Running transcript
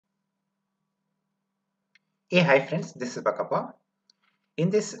Hey, hi friends, this is Bakkappa. In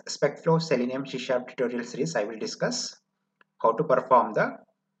this SpecFlow Selenium C# tutorial series, I will discuss how to perform the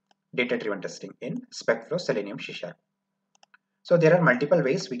data-driven testing in SpecFlow Selenium C#. So there are multiple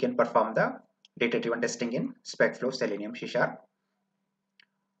ways we can perform the data-driven testing in SpecFlow Selenium C#.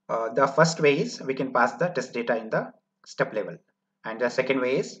 The first way is we can pass the test data in the step level, and the second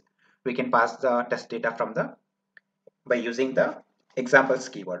way is we can pass the test data from the by using the examples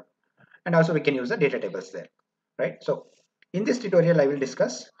keyword, and also we can use the data tables there, right? So in this tutorial I will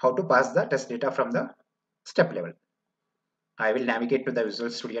discuss how to pass the test data from the step level. I will navigate to the Visual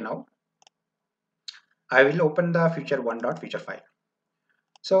Studio now. I will open the feature1.feature file.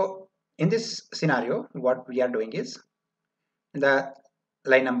 So in this scenario what we are doing is in the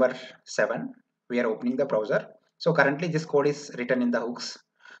line number 7 we are opening the browser. So currently this code is written in the hooks,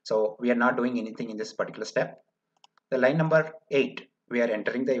 so we are not doing anything in this particular step. The line number 8 we are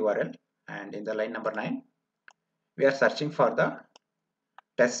entering the URL, and in the line number 9 we are searching for the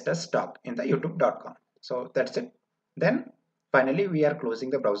test talk in the youtube.com. So that's it. Then finally we are closing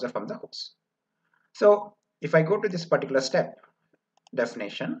the browser from the hooks. So if I go to this particular step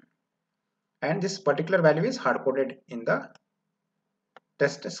definition, and this particular value is hard coded in the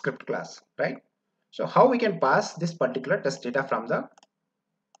test script class, right? So how we can pass this particular test data from the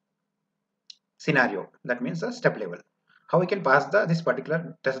scenario, that means the step level, how we can pass this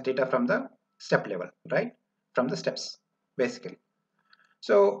particular test data from the step level, right, from the steps basically.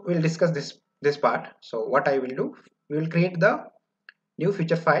 So we'll discuss this part. So what I will do, we will create the new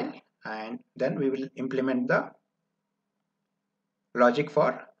feature file, and then we will implement the logic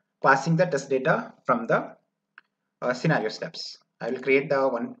for passing the test data from the scenario steps. I will create the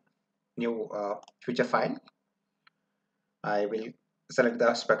one new feature file. I will select the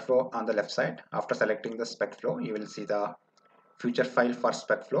SpecFlow on the left side. After selecting the SpecFlow, you will see the feature file for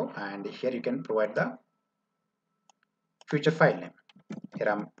SpecFlow, and here you can provide the feature file name. Here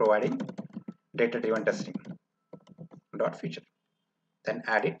I'm providing data driven testing dot feature, then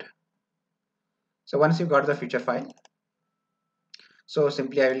add it. So once you got the feature file, so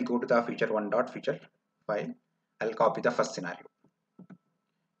simply I will go to the feature1.feature file. I'll copy the first scenario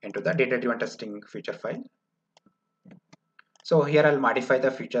into the data driven testing feature file. So here I'll modify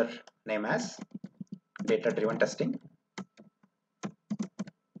the feature name as data driven testing,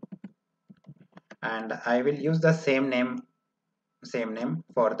 and I will use the same name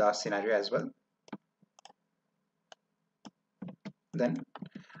for the scenario as well. Then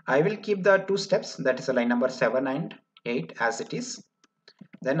I will keep the two steps, that is a line number 7 and 8 as it is.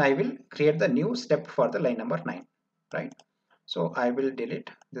 Then I will create the new step for the line number 9, right? So I will delete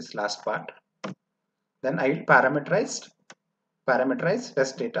this last part. Then I will parameterize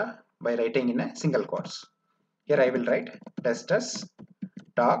test data by writing in a single quotes. Here I will write testers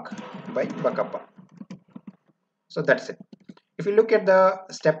talk by Bakkappa. So that's it. If you look at the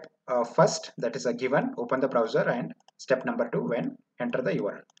step first, that is a given, open the browser, and step number 2 when enter the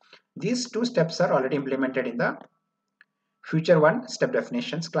URL. These two steps are already implemented in the feature1 step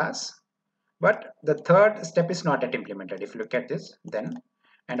definitions class, but the third step is not yet implemented. If you look at this, then,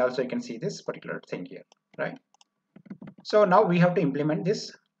 and also you can see this particular thing here, right? So now we have to implement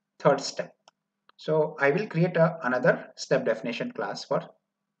this third step. So I will create another step definition class for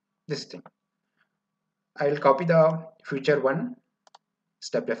this thing. I will copy the feature1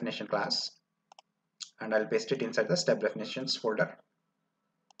 step definition class, and I'll paste it inside the step definitions folder.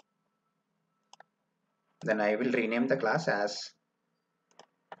 Then I will rename the class as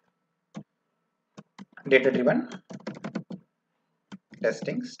data driven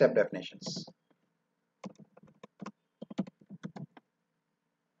testing step definitions.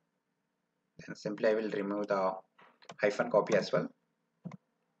 Then simply I will remove the hyphen copy as well.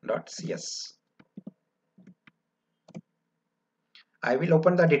 .cs. I will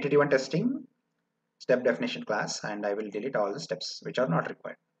open the data driven testing step definition class, and I will delete all the steps which are not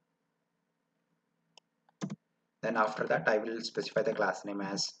required. Then after that I will specify the class name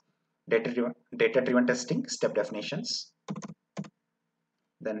as data driven testing step definitions.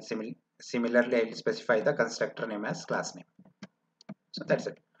 Then similarly I will specify the constructor name as class name. So that's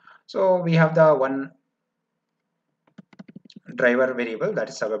it. So we have the one driver variable, that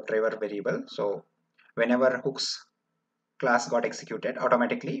is a web driver variable. So whenever hooks class got executed,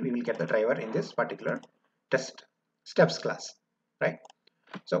 automatically we will get the driver in this particular test steps class, right?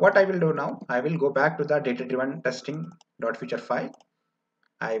 So what I will do now, I will go back to the data driven testing dot feature file.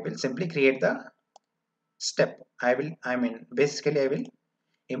 I will simply create the step. Basically I will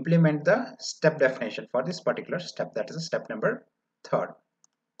implement the step definition for this particular step, that is step number 3.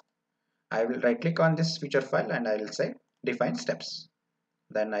 I will right click on this feature file and I will say define steps.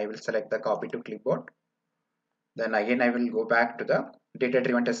 Then I will select the copy to clipboard. Then again I will go back to the data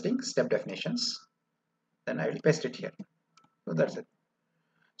driven testing step definitions. Then I will paste it here. So that's it.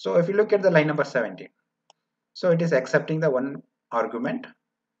 So if you look at the line number 17, so it is accepting the one argument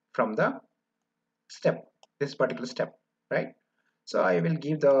from the step, this particular step, right? So I will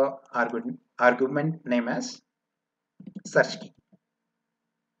give the argument name as search key.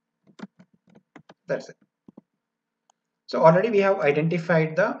 That's it. So already we have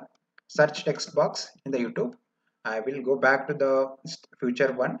identified the search text box in the YouTube. I will go back to the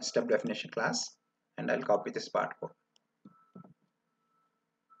future one step definition class and I'll copy this part code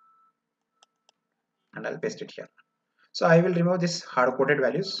and I'll paste it here. So I will remove this hard coded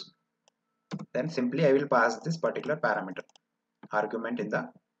values. Then simply I will pass this particular parameter argument in the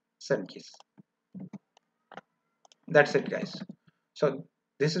send keys. That's it, guys. So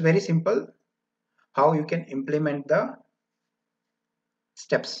this is very simple how you can implement the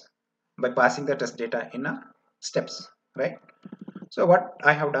steps by passing the test data in a steps, right? So what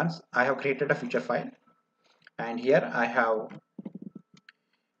I have done, I have created a feature file and here I have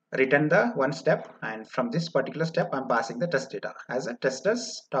written the one step, and from this particular step I'm passing the test data as a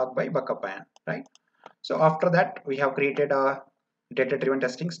testers talk by Bakkappa, right? So after that we have created a data driven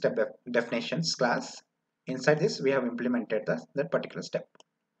testing step definitions class. Inside this we have implemented that particular step.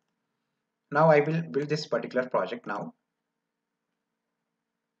 Now I will build this particular project now.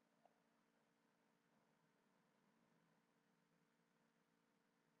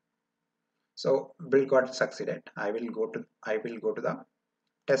 So build got succeeded. I will go to the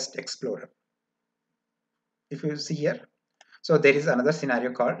test explorer. If you see here, so there is another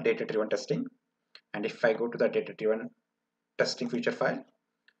scenario called data driven testing, and if I go to the data driven testing feature file,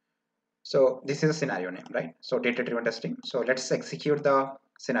 so this is a scenario name, right? So data driven testing. So let's execute the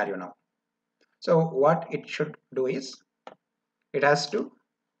scenario now. So what it should do is it has to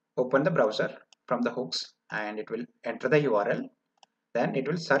open the browser from the hooks and it will enter the URL. Then it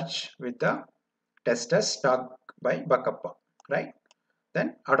will search with the testers talk by Bakkappa, right?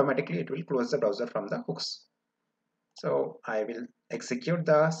 Then automatically it will close the browser from the hooks. So I will execute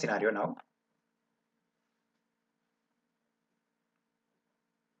the scenario now.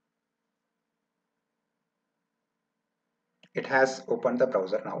 It has opened the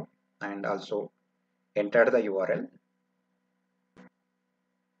browser now and also entered the URL.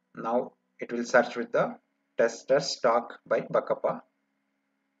 Now it will search with the testers talk by Bakkappa.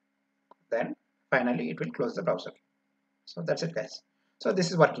 Then finally it will close the browser. So that's it, guys. So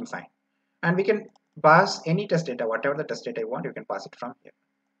this is working fine, and we can pass any test data, whatever the test data you want, you can pass it from here.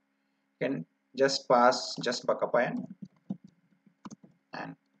 You can just pass just Bakkappa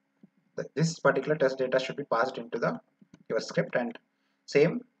and this particular test data should be passed into the your script, and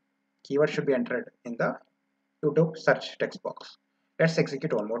same keyword should be entered in the YouTube search text box. Let's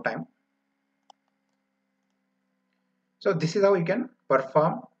execute one more time. So this is how you can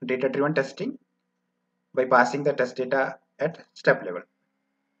perform data driven testing by passing the test data at step level.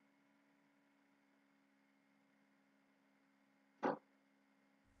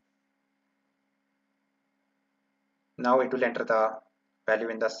 Now it will enter the value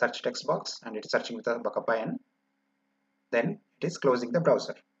in the search text box and it's searching with the Bakkappa n. Then it is closing the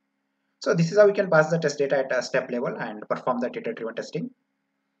browser. So this is how we can pass the test data at a step level and perform the data driven testing.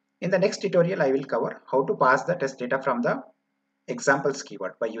 In the next tutorial I will cover how to pass the test data from the examples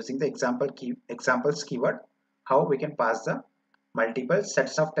keyword. By using the examples keyword, how we can pass the multiple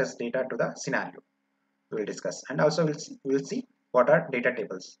sets of test data to the scenario. We will discuss, and also we'll see what are data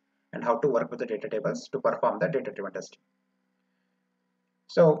tables and how to work with the data tables to perform the data driven testing.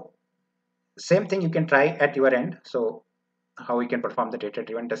 So same thing you can try at your end. So how we can perform the data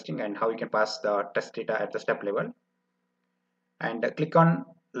driven testing and how you can pass the test data at the step level, and click on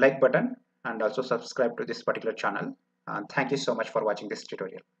like button and also subscribe to this particular channel. Thank you so much for watching this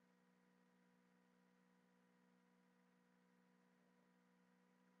tutorial.